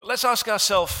let's ask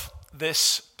ourselves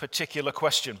this particular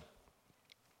question.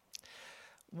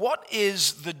 What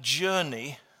is the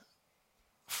journey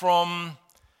from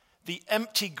the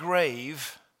empty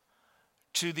grave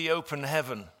to the open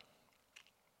heaven?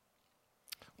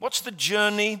 What's the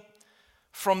journey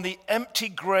from the empty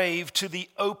grave to the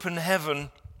open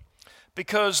heaven?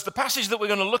 Because the passage that we're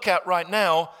going to look at right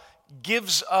now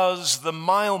gives us the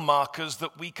mile markers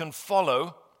that we can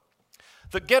follow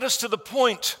that get us to the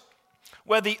point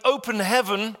where the open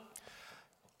heaven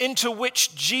into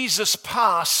which Jesus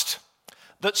passed,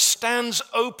 that stands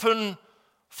open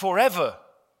forever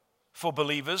for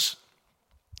believers.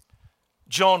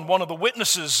 John, one of the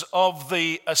witnesses of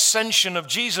the ascension of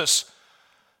Jesus,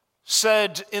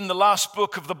 said in the last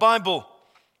book of the Bible,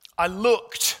 I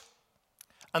looked,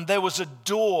 and there was a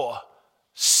door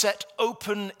set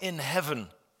open in heaven,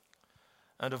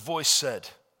 and a voice said,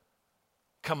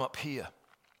 come up here.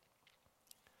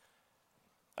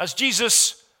 As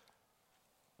Jesus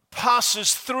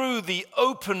passes through the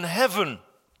open heaven,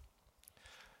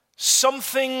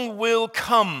 something will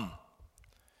come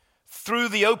through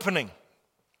the opening.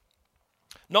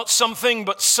 Not something,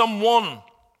 but someone.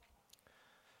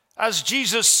 As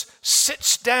Jesus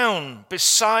sits down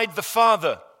beside the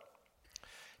Father,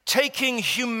 taking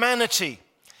humanity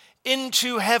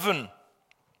into heaven,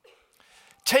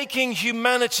 taking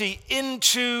humanity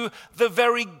into the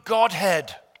very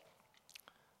Godhead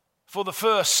for the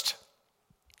first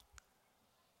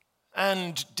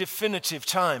and definitive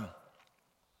time.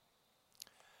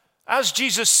 As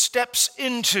Jesus steps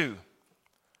into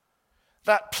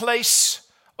that place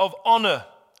of honor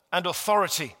and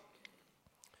authority,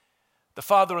 the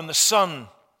Father and the Son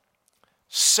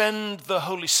send the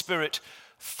Holy Spirit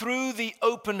through the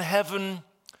open heaven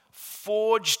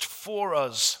forged for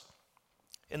us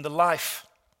in the life,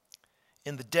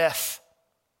 in the death,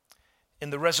 in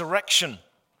the resurrection,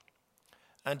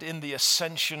 and in the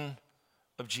ascension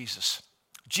of Jesus.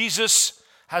 Jesus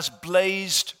has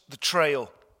blazed the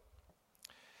trail,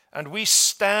 and we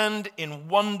stand in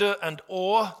wonder and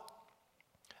awe,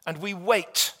 and we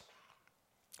wait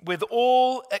with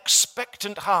all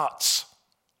expectant hearts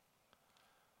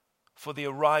for the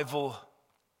arrival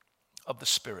of the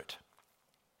Spirit.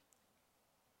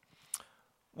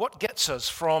 What gets us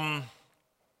from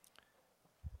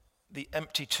the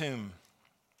empty tomb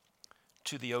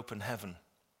to the open heaven?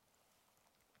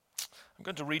 I'm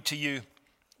going to read to you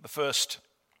the first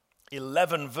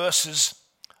 11 verses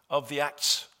of the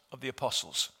Acts of the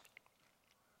Apostles.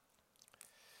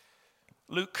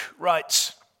 Luke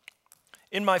writes,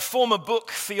 in my former book,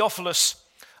 Theophilus,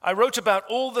 I wrote about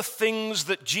all the things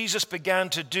that Jesus began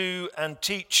to do and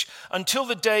teach until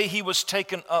the day he was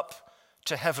taken up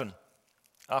to heaven,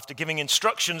 after giving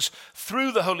instructions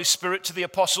through the Holy Spirit to the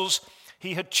apostles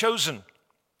he had chosen.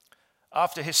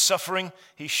 After his suffering,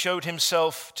 he showed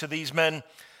himself to these men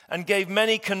and gave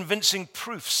many convincing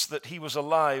proofs that he was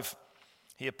alive.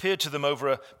 He appeared to them over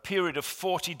a period of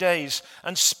 40 days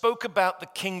and spoke about the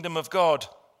kingdom of God.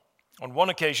 On one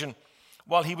occasion,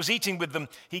 while he was eating with them,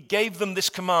 he gave them this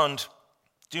command,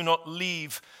 do not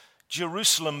leave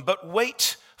Jerusalem, but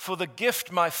wait for the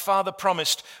gift my Father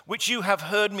promised, which you have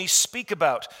heard me speak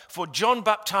about. For John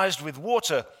baptized with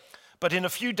water, but in a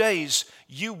few days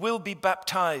you will be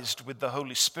baptized with the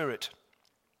Holy Spirit.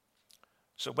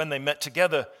 So when they met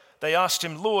together, they asked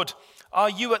him, Lord,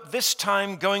 are you at this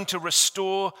time going to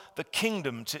restore the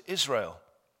kingdom to Israel?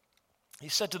 He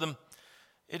said to them,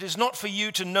 it is not for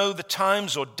you to know the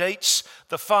times or dates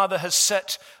the Father has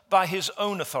set by his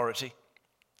own authority,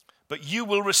 but you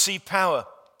will receive power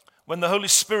when the Holy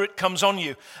Spirit comes on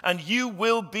you, and you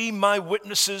will be my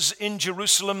witnesses in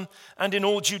Jerusalem and in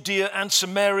all Judea and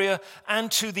Samaria and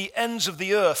to the ends of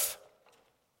the earth.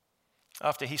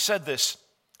 After he said this,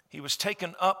 he was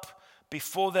taken up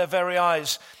before their very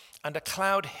eyes, and a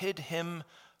cloud hid him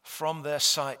from their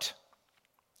sight.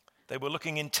 They were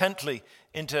looking intently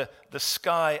into the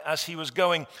sky as he was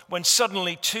going, when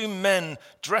suddenly 2 men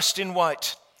dressed in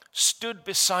white stood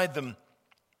beside them.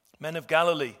 Men of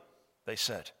Galilee, they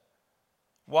said,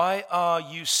 why are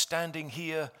you standing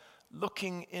here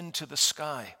looking into the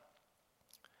sky?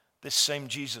 This same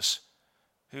Jesus,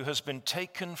 who has been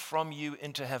taken from you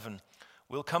into heaven,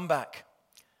 will come back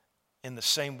in the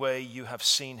same way you have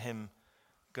seen him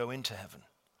go into heaven.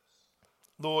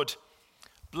 Lord,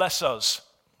 bless us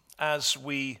as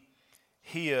we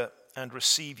hear and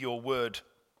receive your word.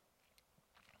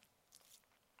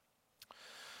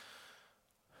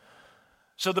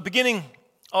 So the beginning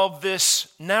of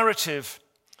this narrative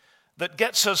that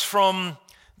gets us from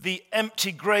the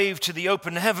empty grave to the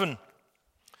open heaven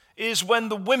is when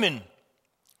the women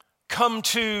come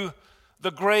to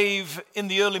the grave in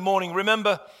the early morning.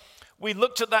 Remember, we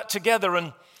looked at that together,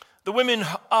 and the women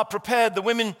are prepared, the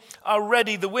women are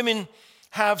ready, the women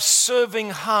have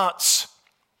serving hearts,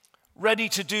 ready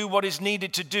to do what is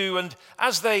needed to do. And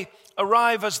as they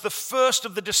arrive as the first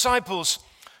of the disciples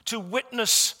to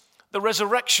witness the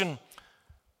resurrection,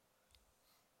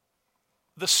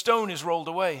 the stone is rolled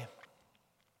away.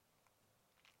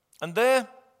 And there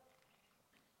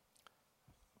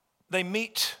they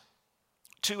meet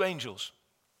two angels.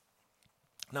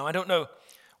 Now, I don't know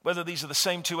whether these are the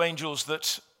same two angels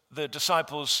that the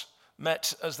disciples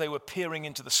met as they were peering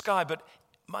into the sky, but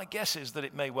my guess is that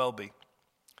it may well be,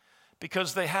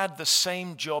 because they had the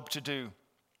same job to do.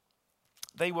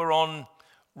 They were on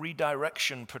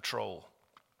redirection patrol.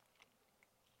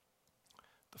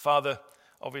 The Father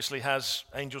obviously has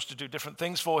angels to do different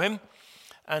things for him,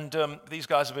 and these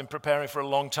guys have been preparing for a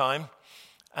long time,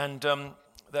 and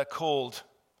they're called,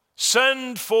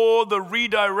 "Send for the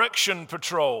redirection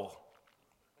patrol."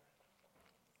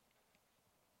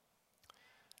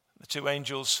 The two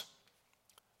angels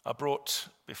are brought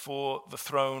before the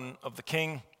throne of the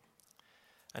King,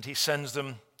 and he sends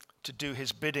them to do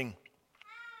his bidding.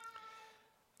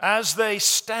 As they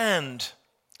stand,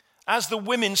 as the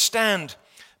women stand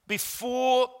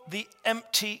before the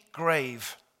empty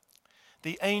grave,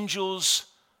 the angels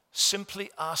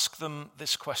simply ask them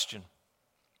this question: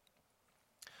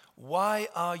 "Why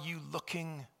are you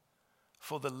looking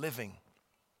for the living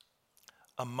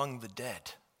among the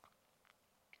dead?"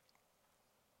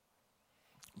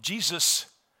 Jesus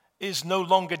is no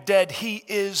longer dead, he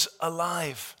is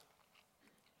alive.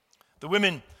 The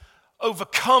women,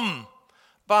 overcome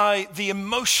by the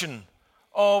emotion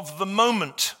of the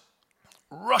moment,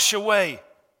 rush away.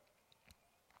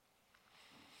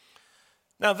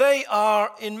 Now, they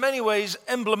are in many ways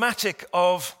emblematic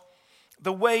of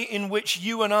the way in which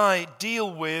you and I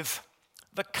deal with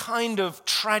the kind of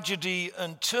tragedy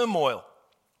and turmoil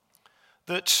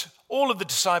that all of the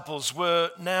disciples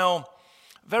were now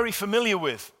very familiar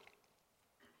with.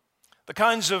 The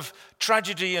kinds of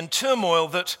tragedy and turmoil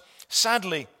that,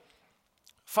 sadly,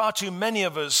 far too many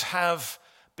of us have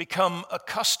become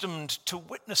accustomed to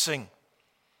witnessing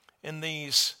in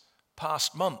these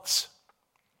past months.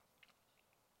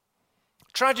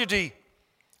 Tragedy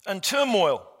and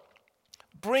turmoil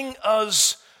bring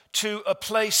us to a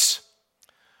place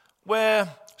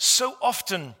where so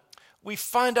often we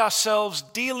find ourselves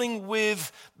dealing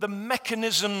with the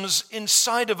mechanisms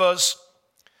inside of us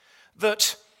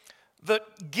that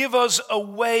give us a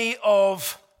way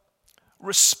of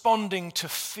responding to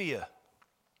fear.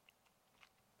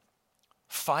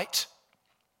 Fight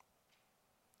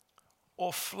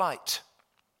or flight.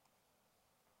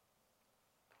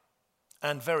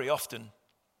 And very often,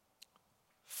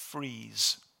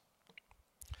 freeze.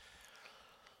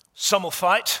 Some will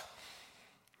fight.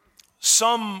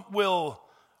 Some will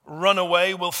run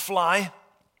away, will fly.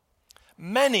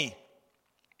 Many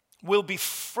will be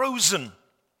frozen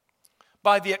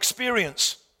by the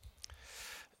experience.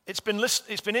 It's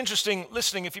been interesting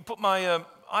listening. If you put my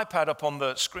iPad up on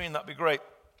the screen, that'd be great.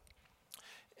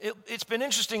 It's been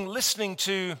interesting listening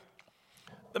to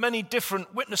the many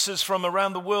different witnesses from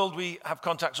around the world. We have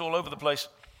contacts all over the place.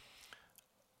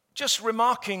 Just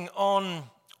remarking on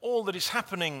all that is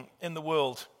happening in the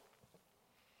world.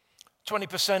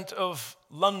 20% of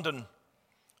London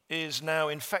is now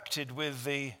infected with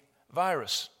the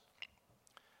virus.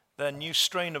 Their new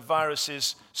strain of virus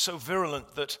is so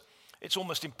virulent that it's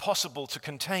almost impossible to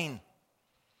contain.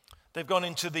 They've gone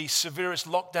into the severest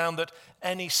lockdown that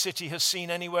any city has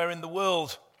seen anywhere in the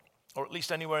world, or at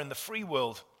least anywhere in the free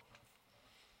world.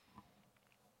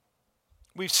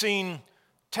 We've seen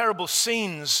terrible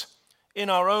scenes in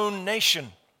our own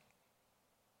nation.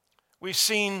 We've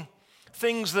seen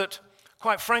things that,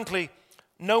 quite frankly,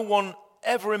 no one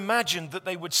ever imagined that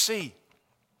they would see.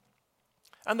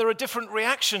 And there are different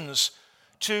reactions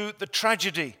to the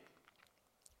tragedy,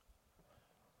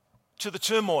 to the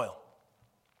turmoil.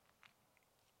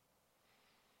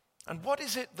 And what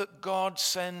is it that God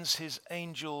sends his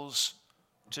angels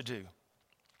to do?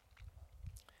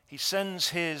 He sends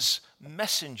his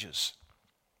messengers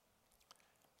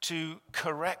to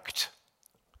correct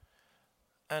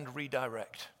and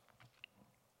redirect.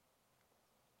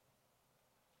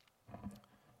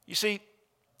 You see,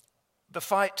 the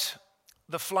fight,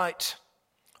 the flight,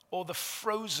 or the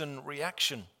frozen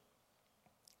reaction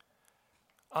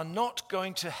are not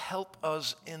going to help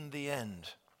us in the end.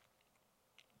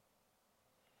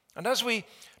 And as we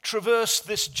traverse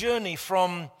this journey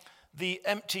from the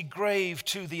empty grave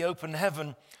to the open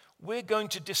heaven, we're going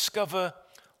to discover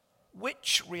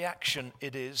which reaction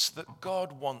it is that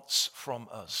God wants from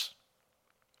us.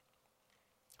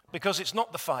 Because it's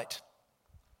not the fight.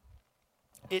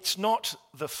 It's not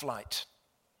the flight.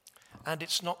 And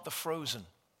it's not the frozen.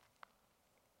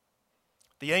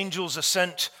 The angels are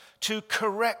sent to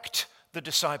correct the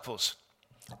disciples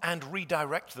and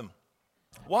redirect them.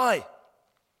 Why?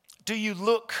 Do you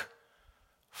look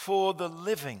for the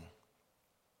living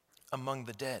among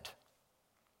the dead?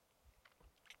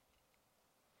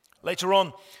 Later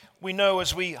on, we know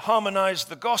as we harmonize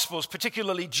the Gospels,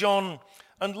 particularly John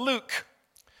and Luke,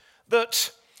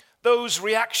 that those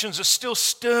reactions are still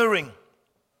stirring.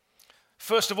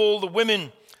 First of all, the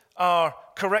women are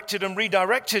corrected and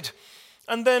redirected.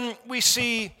 And then we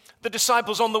see the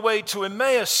disciples on the way to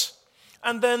Emmaus.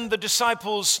 And then the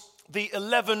disciples, the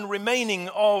 11 remaining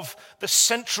of the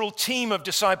central team of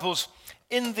disciples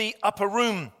in the upper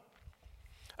room.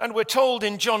 And we're told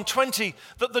in John 20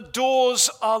 that the doors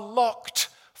are locked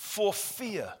for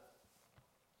fear.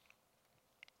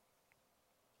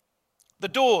 The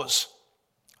doors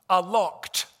are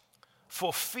locked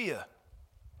for fear.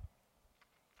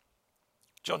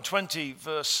 John 20,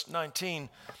 verse 19.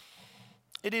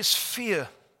 It is fear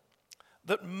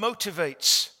that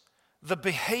motivates the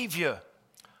behavior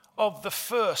of the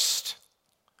first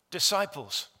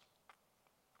disciples.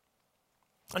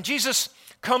 And Jesus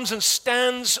comes and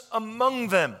stands among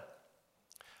them.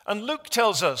 And Luke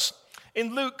tells us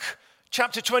in Luke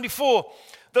chapter 24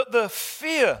 that the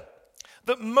fear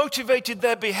that motivated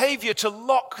their behavior to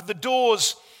lock the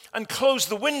doors and close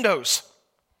the windows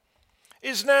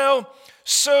is now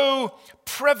so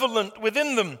prevalent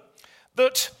within them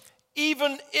that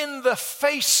even in the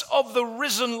face of the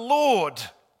risen Lord,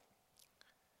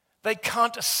 they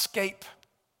can't escape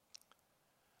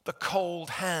the cold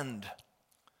hand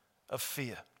of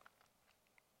fear.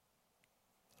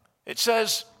 It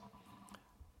says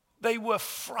they were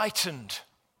frightened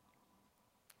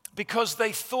because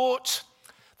they thought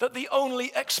that the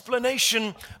only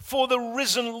explanation for the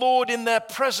risen Lord in their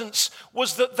presence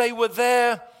was that they were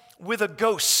there with a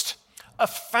ghost, a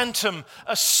phantom,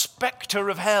 a specter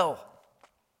of hell.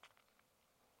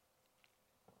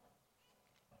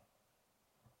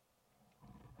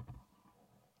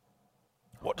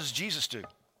 What does Jesus do?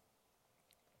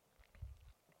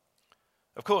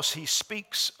 Of course, he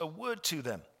speaks a word to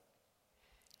them.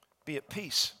 Be at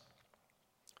peace.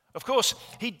 Of course,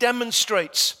 he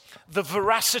demonstrates the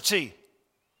veracity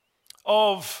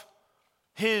of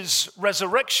his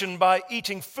resurrection by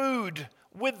eating food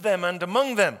with them and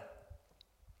among them.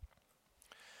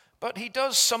 But he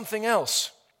does something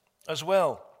else as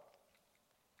well.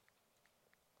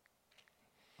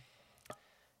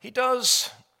 He does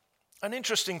an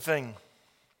interesting thing.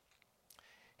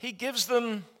 He gives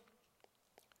them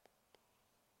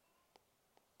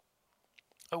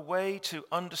a way to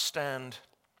understand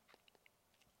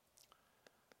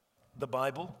the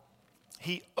Bible.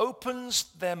 He opens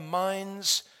their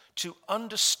minds to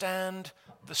understand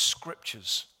the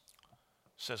Scriptures,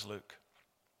 says Luke.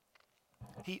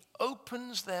 He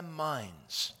opens their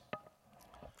minds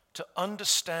to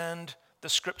understand the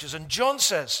Scriptures. And John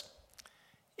says,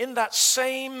 in that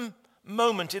same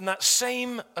moment, in that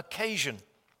same occasion,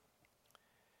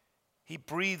 he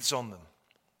breathes on them.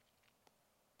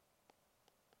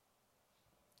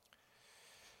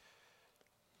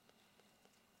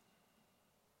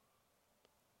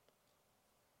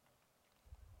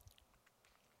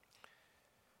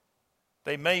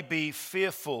 They may be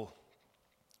fearful.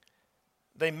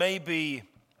 They may be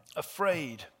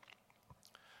afraid.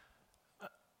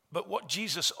 But what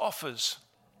Jesus offers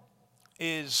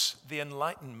is the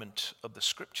enlightenment of the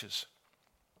Scriptures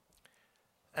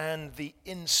and the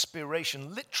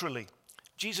inspiration. Literally,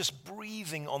 Jesus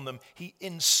breathing on them, he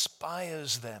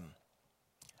inspires them.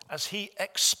 As he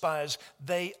expires,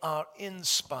 they are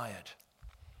inspired.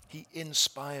 He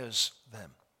inspires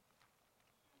them.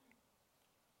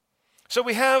 So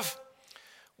we have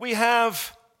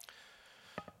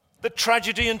the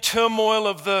tragedy and turmoil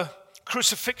of the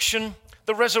crucifixion,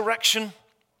 the resurrection.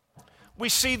 We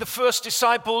see the first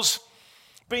disciples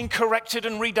being corrected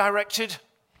and redirected.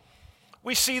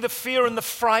 We see the fear and the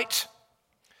fright.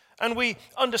 And we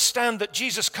understand that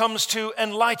Jesus comes to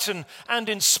enlighten and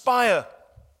inspire.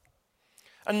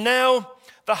 And now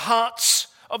the hearts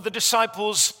of the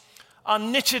disciples are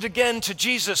knitted again to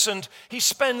Jesus, and he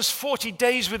spends 40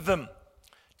 days with them,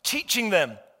 teaching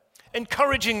them,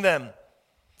 encouraging them,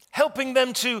 helping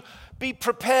them to be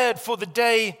prepared for the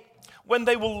day when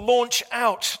they will launch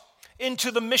out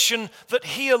into the mission that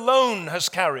he alone has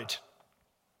carried.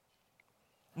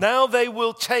 Now they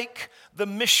will take the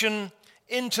mission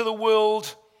into the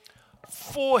world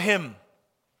for him.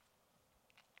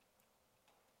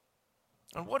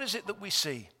 And what is it that we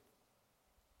see?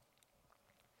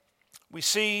 we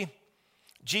see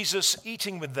Jesus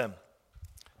eating with them,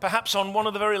 perhaps on one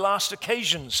of the very last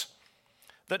occasions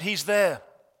that he's there.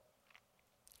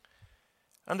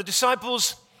 And the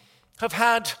disciples have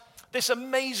had this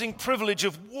amazing privilege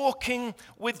of walking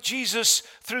with Jesus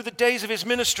through the days of his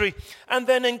ministry and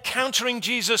then encountering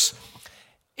Jesus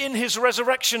in his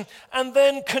resurrection and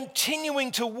then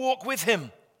continuing to walk with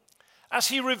him as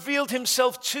he revealed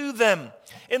himself to them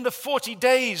in the 40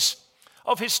 days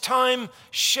of his time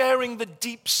sharing the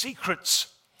deep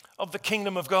secrets of the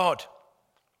kingdom of God.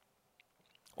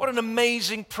 What an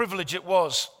amazing privilege it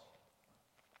was.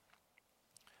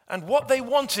 And what they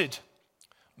wanted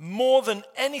more than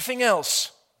anything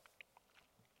else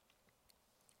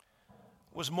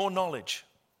was more knowledge.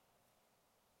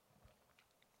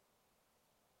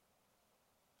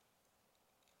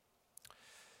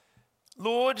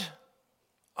 Lord,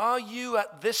 are you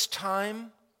at this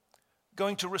time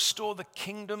going to restore the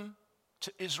kingdom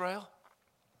to Israel?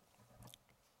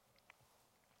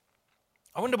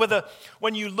 I wonder whether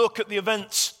when you look at the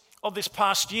events of this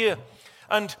past year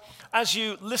and as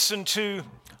you listen to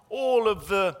all of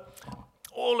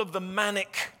the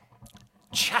manic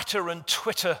chatter and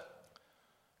Twitter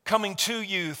coming to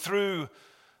you through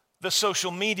the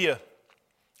social media,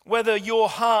 whether your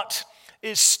heart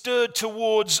is stirred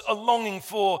towards a longing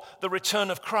for the return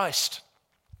of Christ.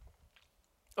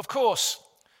 Of course,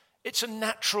 it's a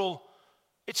natural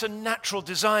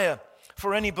desire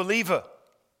for any believer.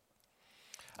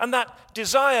 And that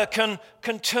desire can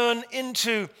turn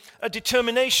into a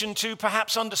determination to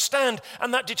perhaps understand.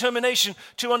 And that determination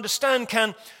to understand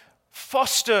can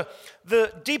foster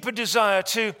the deeper desire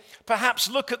to perhaps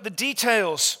look at the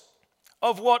details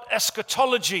of what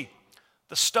eschatology,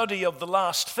 the study of the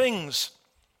last things,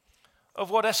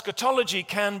 of what eschatology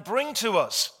can bring to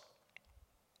us.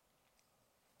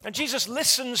 And Jesus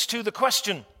listens to the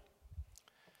question,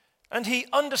 and he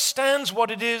understands what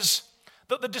it is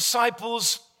that the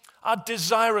disciples are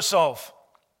desirous of.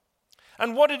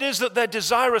 And what it is that they're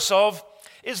desirous of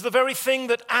is the very thing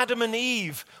that Adam and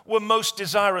Eve were most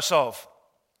desirous of.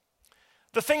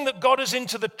 The thing that got us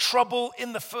into the trouble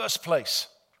in the first place.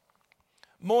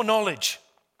 More knowledge.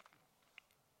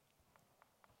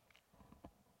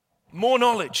 More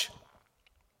knowledge.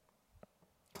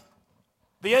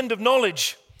 The end of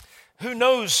knowledge, who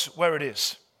knows where it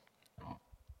is?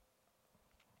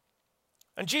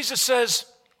 And Jesus says,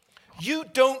 you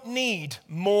don't need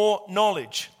more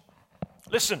knowledge.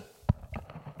 Listen,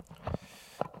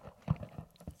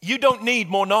 you don't need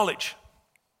more knowledge.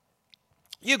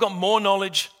 You've got more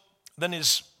knowledge than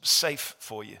is safe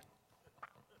for you.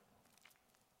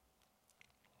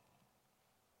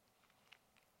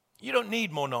 You don't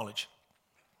need more knowledge.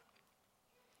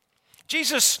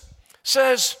 Jesus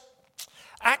says,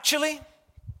 actually,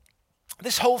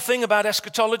 this whole thing about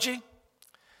eschatology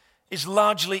is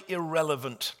largely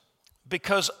irrelevant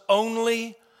because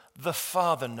only the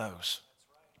Father knows.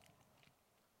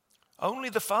 Only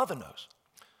the Father knows.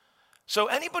 So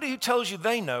anybody who tells you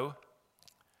they know,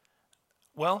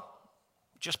 well,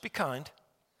 just be kind.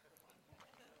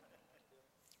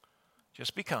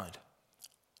 Just be kind.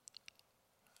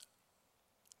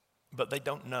 But they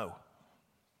don't know.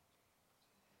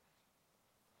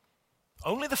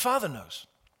 Only the Father knows.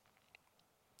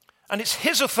 And it's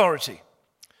his authority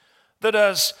that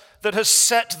has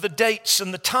set the dates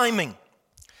and the timing.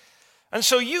 And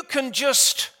so you can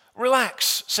just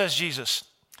relax, says Jesus,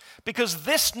 because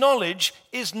this knowledge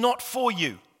is not for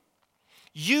you.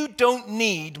 You don't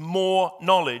need more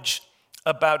knowledge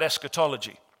about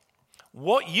eschatology.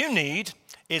 What you need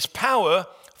is power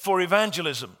for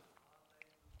evangelism.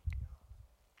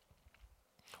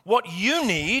 What you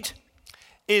need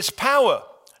is power,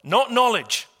 not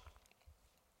knowledge.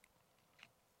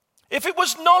 If it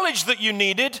was knowledge that you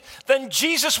needed, then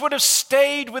Jesus would have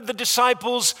stayed with the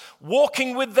disciples,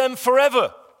 walking with them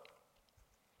forever.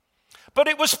 But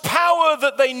it was power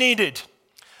that they needed.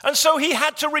 And so he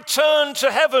had to return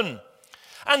to heaven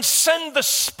and send the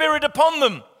Spirit upon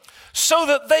them so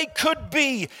that they could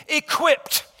be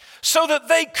equipped, so that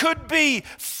they could be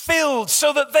filled,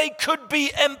 so that they could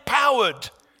be empowered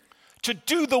to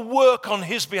do the work on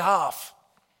his behalf.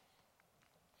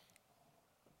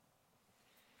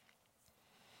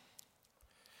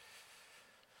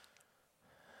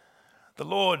 The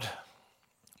Lord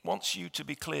wants you to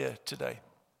be clear today.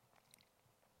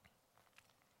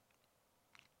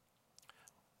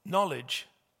 Knowledge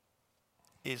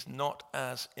is not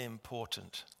as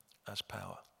important as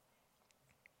power.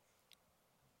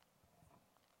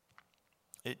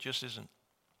 It just isn't.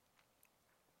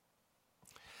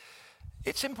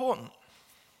 It's important,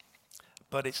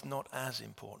 but it's not as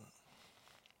important.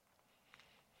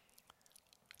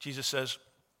 Jesus says,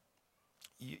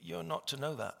 you're not to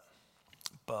know that,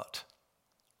 but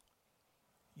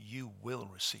you will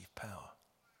receive power.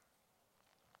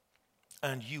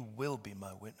 And you will be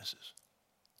my witnesses.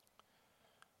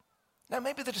 Now,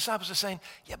 maybe the disciples are saying,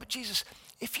 yeah, but Jesus,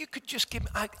 if you could just give me,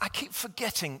 I keep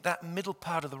forgetting that middle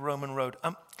part of the Roman road.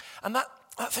 And that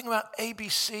thing about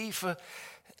ABC for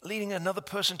leading another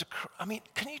person to,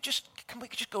 can we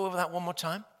just go over that one more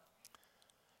time?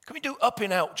 Can we do up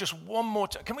and out just one more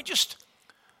time? Can we just,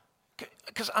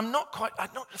 because I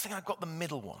don't think I got the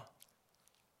middle one.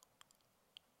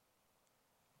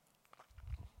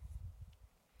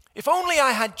 If only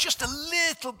I had just a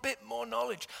little bit more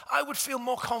knowledge, I would feel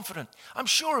more confident. I'm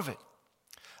sure of it.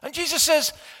 And Jesus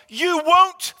says, you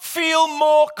won't feel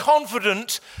more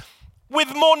confident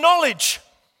with more knowledge.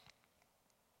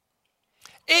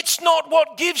 It's not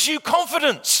what gives you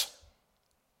confidence.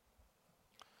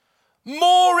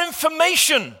 More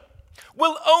information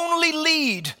will only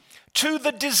lead to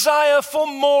the desire for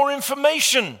more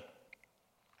information.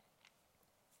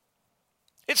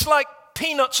 It's like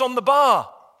peanuts on the bar.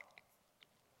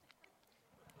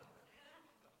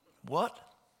 What?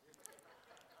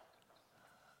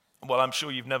 Well, I'm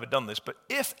sure you've never done this, but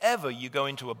if ever you go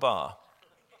into a bar,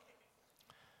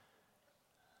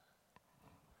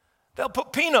 they'll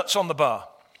put peanuts on the bar.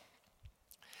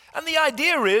 And the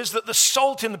idea is that the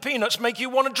salt in the peanuts make you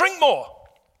want to drink more.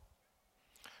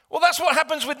 Well, that's what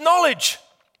happens with knowledge.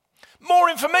 More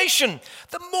information.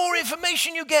 The more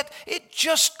information you get, it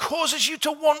just causes you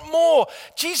to want more.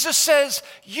 Jesus says,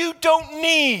 you don't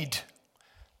need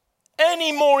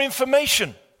any more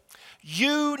information.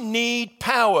 You need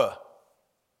power.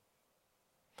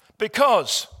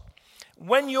 Because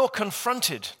when you're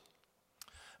confronted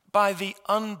by the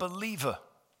unbeliever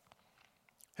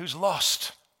who's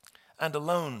lost and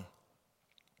alone,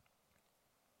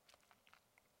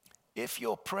 if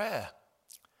your prayer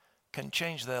can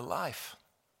change their life,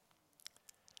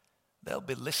 they'll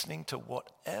be listening to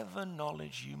whatever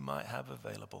knowledge you might have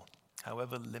available,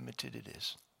 however limited it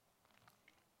is.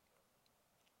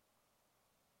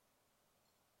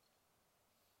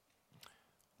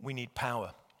 We need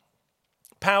power.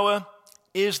 Power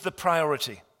is the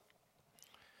priority.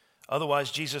 Otherwise,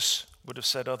 Jesus would have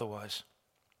said otherwise.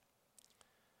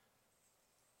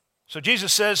 So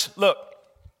Jesus says, look,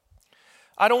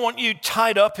 I don't want you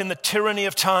tied up in the tyranny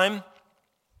of time.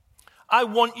 I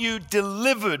want you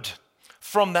delivered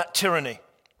from that tyranny.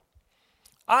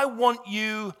 I want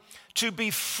you to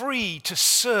be free to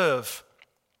serve.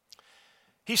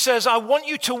 He says, I want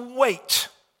you to wait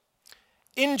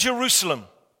in Jerusalem.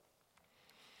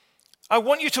 I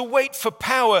want you to wait for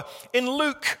power. In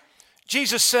Luke,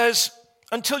 Jesus says,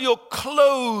 until you're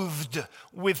clothed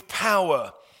with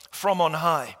power from on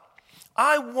high.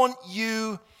 I want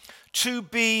you to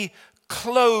be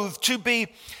clothed, to be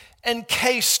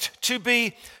encased, to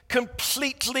be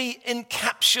completely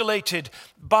encapsulated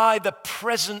by the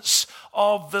presence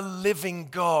of the living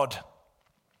God.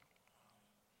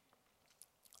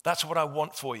 That's what I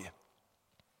want for you.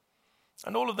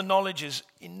 And all of the knowledge is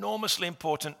enormously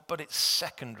important, but it's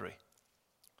secondary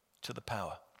to the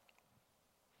power.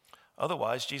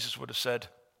 Otherwise, Jesus would have said,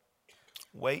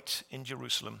 wait in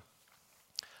Jerusalem.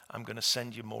 I'm going to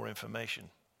send you more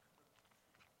information.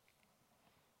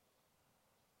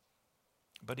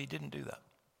 But he didn't do that.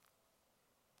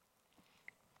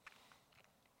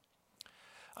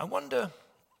 I wonder,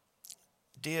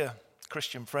 dear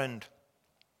Christian friend,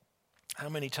 how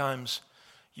many times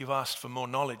you've asked for more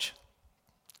knowledge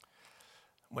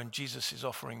when Jesus is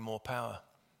offering more power.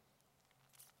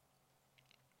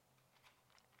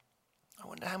 I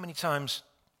wonder how many times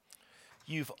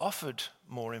you've offered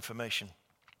more information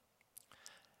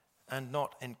and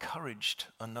not encouraged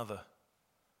another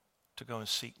to go and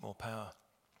seek more power.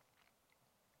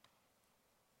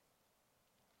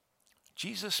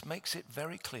 Jesus makes it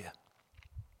very clear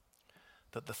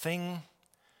that the thing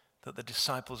that the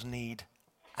disciples need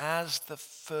as the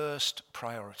first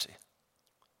priority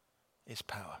is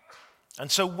power.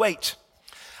 And so wait.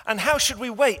 And how should we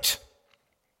wait?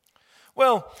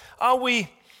 Well, are we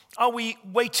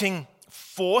waiting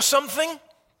for something?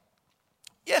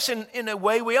 Yes, in a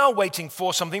way we are waiting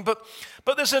for something, but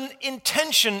there's an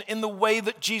intention in the way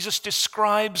that Jesus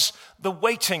describes the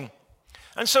waiting.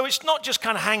 And so it's not just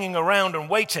kind of hanging around and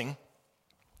waiting.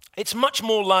 It's much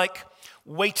more like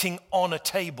waiting on a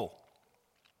table.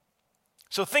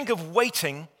 So think of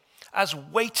waiting as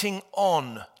waiting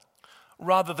on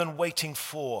rather than waiting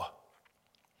for.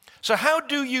 So how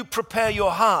do you prepare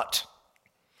your heart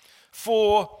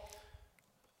for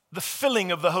the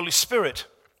filling of the Holy Spirit?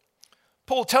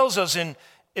 Paul tells us in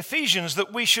Ephesians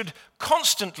that we should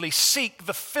constantly seek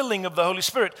the filling of the Holy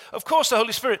Spirit. Of course, the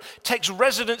Holy Spirit takes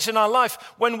residence in our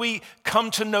life when we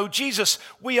come to know Jesus.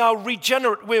 We are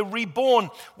regenerate, we're reborn,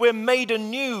 we're made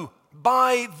anew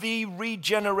by the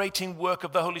regenerating work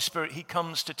of the Holy Spirit. He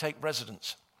comes to take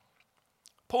residence.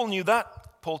 Paul knew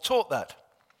that. Paul taught that.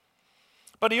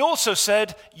 But he also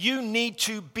said, you need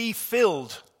to be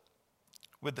filled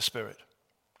with the Spirit.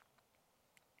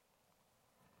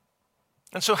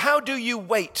 And so how do you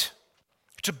wait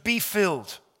to be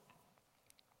filled?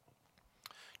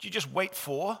 Do you just wait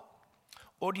for,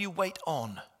 or do you wait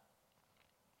on?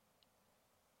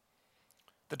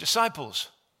 The disciples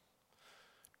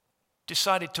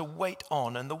decided to wait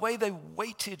on, and the way they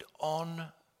waited on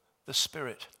the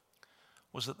Spirit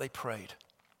was that they prayed.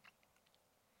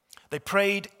 They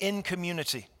prayed in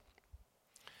community.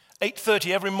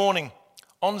 8:30 every morning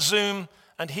on Zoom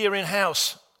and here in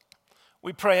house.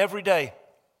 We pray every day,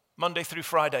 Monday through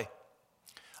Friday.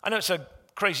 I know it's a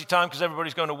crazy time because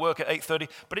everybody's going to work at 8:30,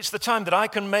 but it's the time that I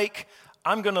can make.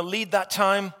 I'm going to lead that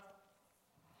time.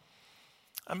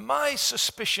 And my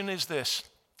suspicion is this,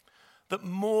 that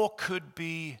more could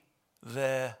be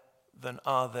there than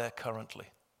are there currently.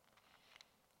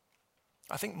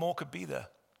 I think more could be there.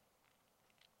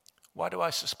 Why do I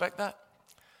suspect that?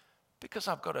 Because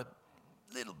I've got a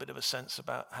little bit of a sense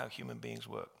about how human beings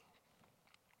work.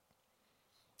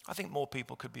 I think more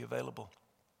people could be available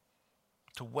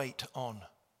to wait on.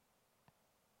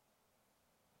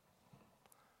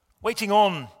 Waiting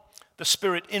on the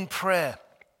Spirit in prayer,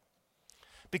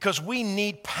 because we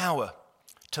need power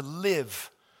to live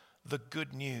the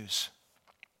good news.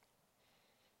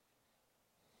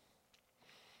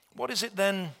 What is it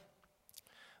then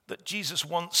that Jesus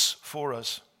wants for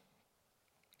us?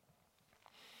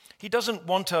 He doesn't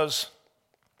want us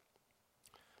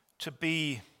to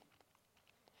be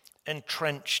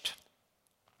entrenched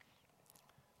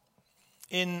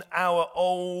in our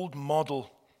old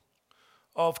model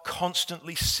of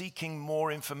constantly seeking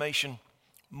more information,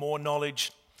 more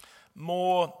knowledge,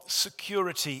 more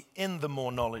security in the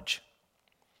more knowledge.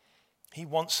 He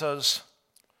wants us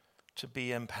to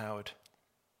be empowered.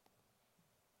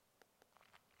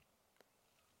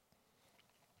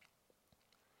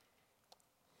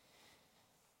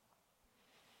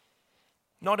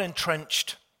 Not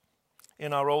entrenched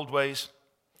in our old ways.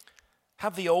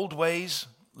 Have the old ways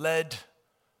led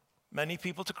many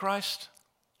people to Christ?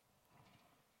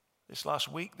 This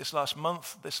last week, this last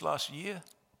month, this last year?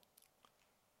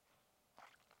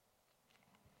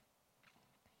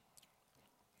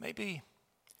 Maybe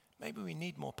we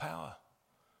need more power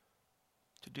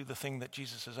to do the thing that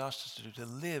Jesus has asked us to do,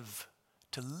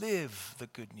 to live the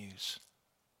good news.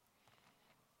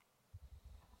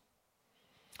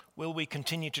 Will we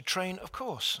continue to train? Of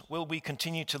course. Will we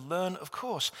continue to learn? Of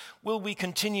course. Will we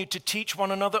continue to teach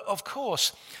one another? Of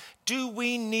course. Do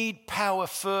we need power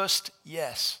first?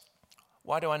 Yes.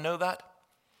 Why do I know that?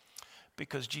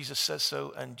 Because Jesus says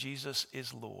so, and Jesus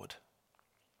is Lord.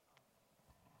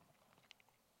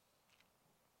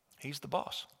 He's the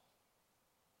boss.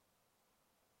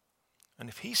 And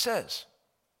if he says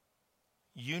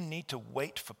you need to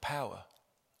wait for power,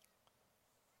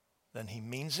 then he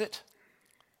means it.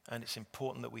 And it's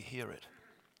important that we hear it.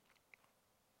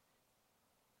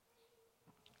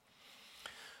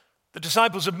 The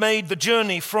disciples have made the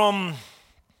journey from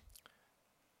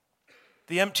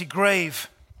the empty grave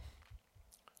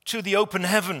to the open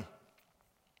heaven.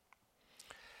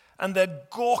 And they're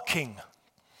gawking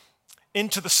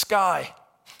into the sky.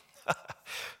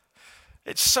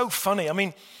 It's so funny. I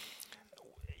mean,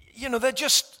 you know, they're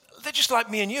just like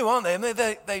me and you, aren't they? And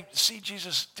they see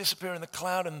Jesus disappear in the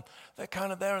cloud, and they're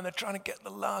kind of there, and they're trying to get the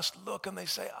last look, and they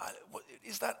say,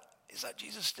 is that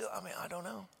Jesus still? I mean, I don't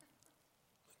know.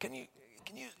 Can you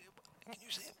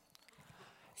see him?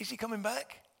 Is he coming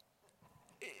back?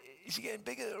 Is he getting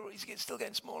bigger, or is he still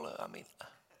getting smaller? I mean,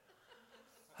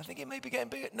 I think he may be getting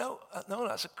bigger. No,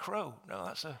 that's a crow. No,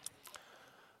 that's a...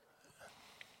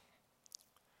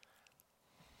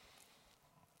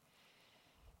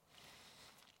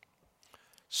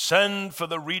 Send for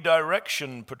the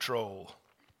redirection patrol.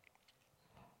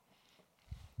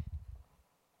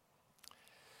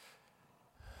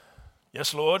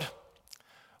 Yes, Lord.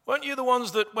 Weren't you the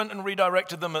ones that went and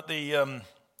redirected them at the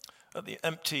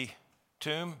empty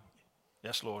tomb?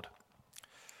 Yes, Lord.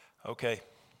 Okay.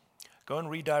 Go and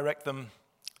redirect them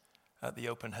at the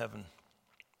open heaven.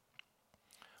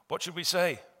 What should we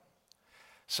say?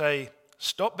 Say,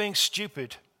 stop being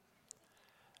stupid,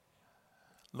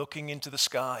 looking into the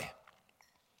sky.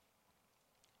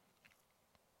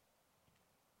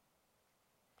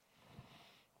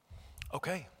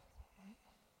 Okay.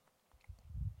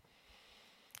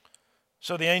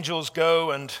 So the angels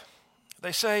go and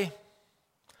they say,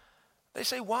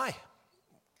 why?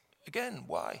 Again,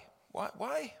 why?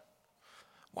 Why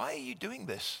are you doing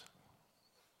this?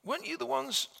 Weren't you the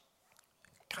ones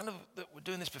that were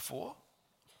doing this before?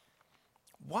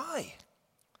 Why?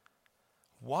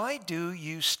 Why do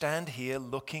you stand here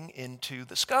looking into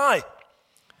the sky?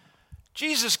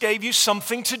 Jesus gave you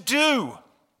something to do,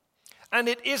 and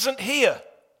it isn't here.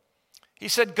 He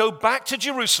said, go back to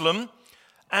Jerusalem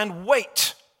and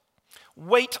wait.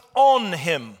 Wait on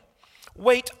him.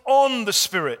 Wait on the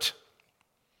Spirit.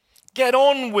 Get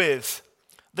on with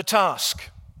the task.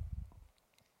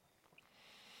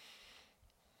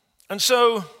 And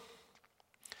so,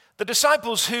 the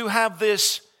disciples who have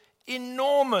this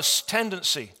enormous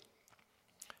tendency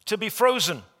to be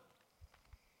frozen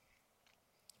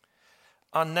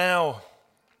are now,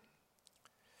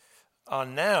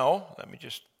 let me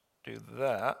just do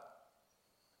that,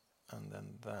 and then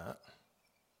that.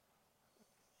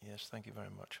 Yes, thank you very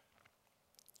much.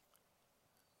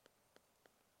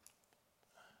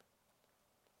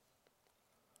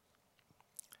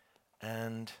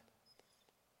 And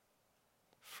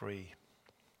free.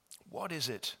 What is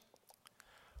it?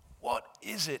 What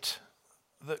is it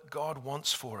that God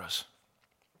wants for us?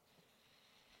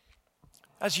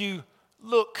 As you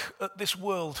look at this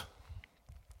world,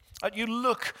 as you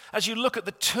look at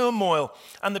the turmoil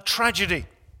and the tragedy,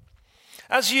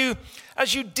 as you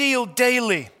deal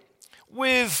daily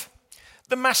with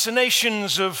the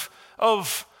machinations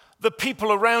of the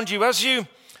people around you, as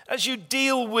you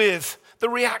deal with the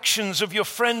reactions of your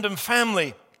friend and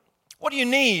family, what do you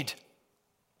need?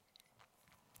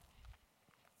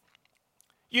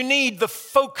 You need the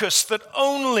focus that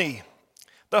only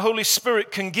the Holy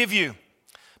Spirit can give you,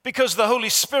 because the Holy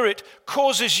Spirit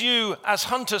causes you, as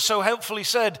Hunter so helpfully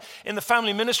said in the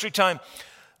family ministry time,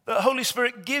 the Holy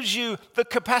Spirit gives you the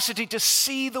capacity to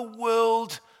see the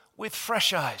world with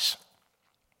fresh eyes.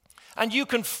 And you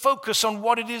can focus on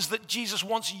what it is that Jesus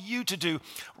wants you to do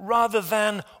rather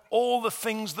than all the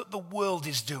things that the world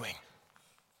is doing.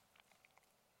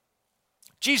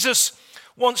 Jesus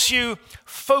wants you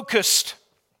focused.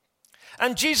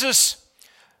 And Jesus,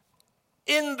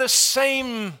 in the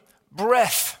same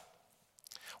breath,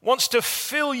 wants to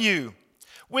fill you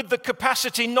with the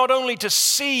capacity not only to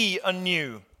see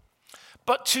anew,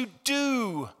 but to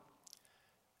do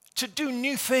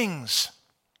new things,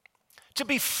 to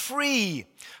be free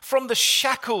from the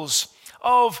shackles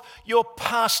of your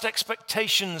past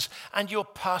expectations and your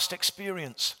past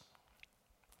experience.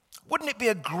 Wouldn't it be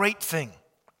a great thing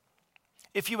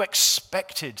if you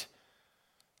expected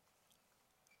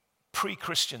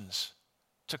pre-Christians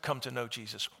to come to know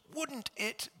Jesus? Wouldn't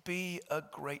it be a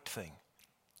great thing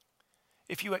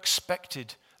if you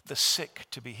expected the sick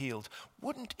to be healed?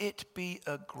 Wouldn't it be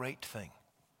a great thing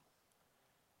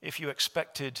if you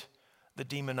expected the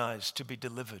demonized to be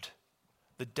delivered,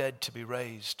 the dead to be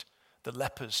raised, the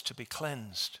lepers to be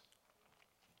cleansed?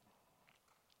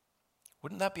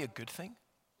 Wouldn't that be a good thing?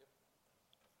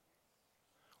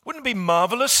 Wouldn't it be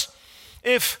marvelous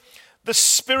if the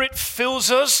Spirit fills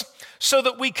us so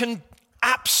that we can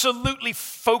absolutely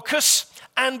focus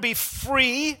and be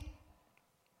free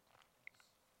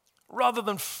rather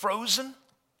than frozen?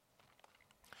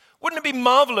 Wouldn't it be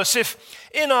marvelous if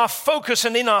in our focus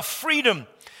and in our freedom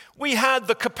we had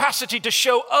the capacity to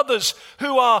show others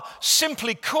who are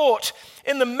simply caught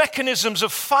in the mechanisms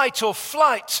of fight or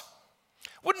flight?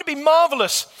 Wouldn't it be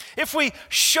marvelous if we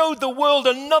showed the world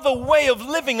another way of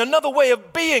living, another way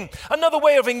of being, another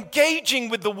way of engaging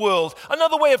with the world,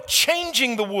 another way of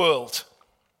changing the world?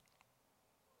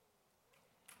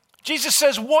 Jesus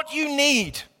says what you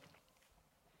need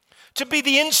to be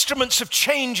the instruments of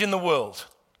change in the world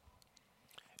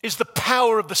is the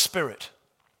power of the Spirit.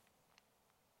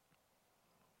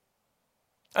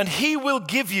 And He will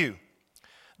give you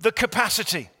the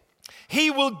capacity.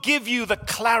 He will give you the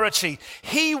clarity.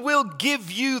 He will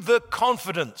give you the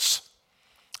confidence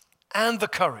and the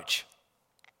courage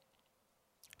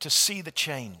to see the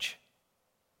change.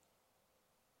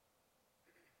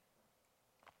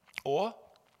 Or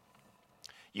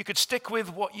you could stick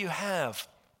with what you have.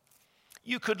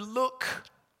 You could look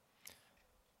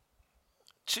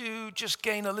to just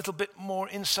gain a little bit more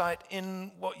insight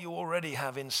in what you already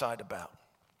have insight about.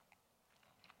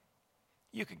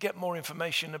 You could get more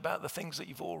information about the things that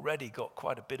you've already got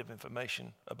quite a bit of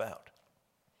information about.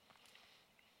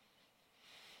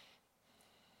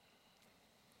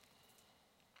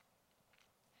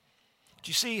 Do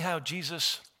you see how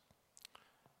Jesus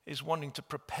is wanting to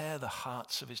prepare the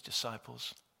hearts of his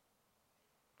disciples?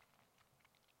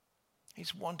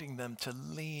 He's wanting them to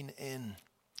lean in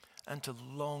and to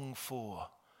long for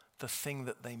the thing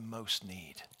that they most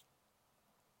need.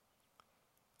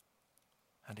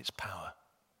 And it's power.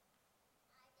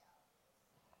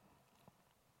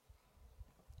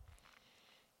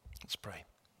 Let's pray.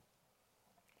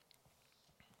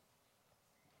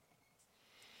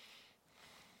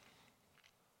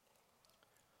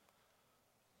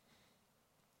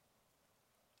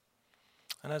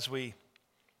 And as we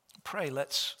pray,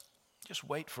 let's just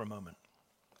wait for a moment.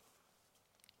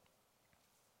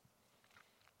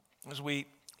 As we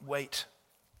wait,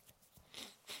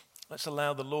 let's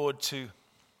allow the Lord to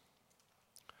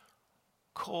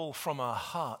call from our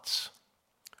hearts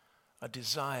a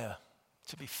desire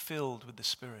to be filled with the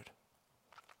Spirit,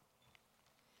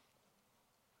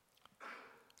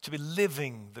 to be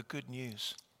living the good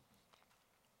news.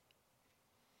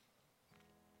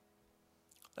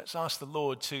 Let's ask the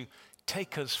Lord to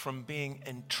take us from being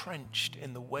entrenched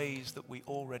in the ways that we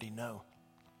already know,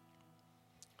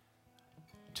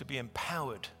 to be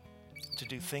empowered to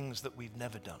do things that we've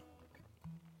never done.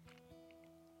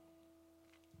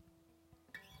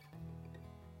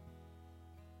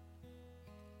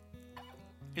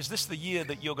 Is this the year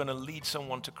that you're going to lead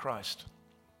someone to Christ?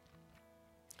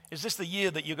 Is this the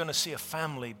year that you're going to see a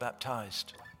family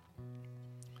baptized?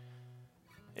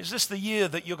 Is this the year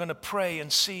that you're going to pray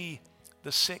and see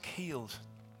the sick healed?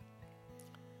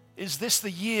 Is this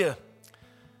the year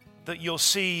that you'll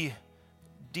see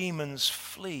demons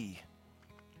flee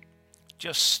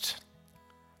just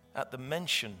at the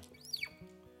mention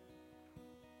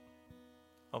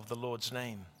of the Lord's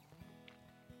name?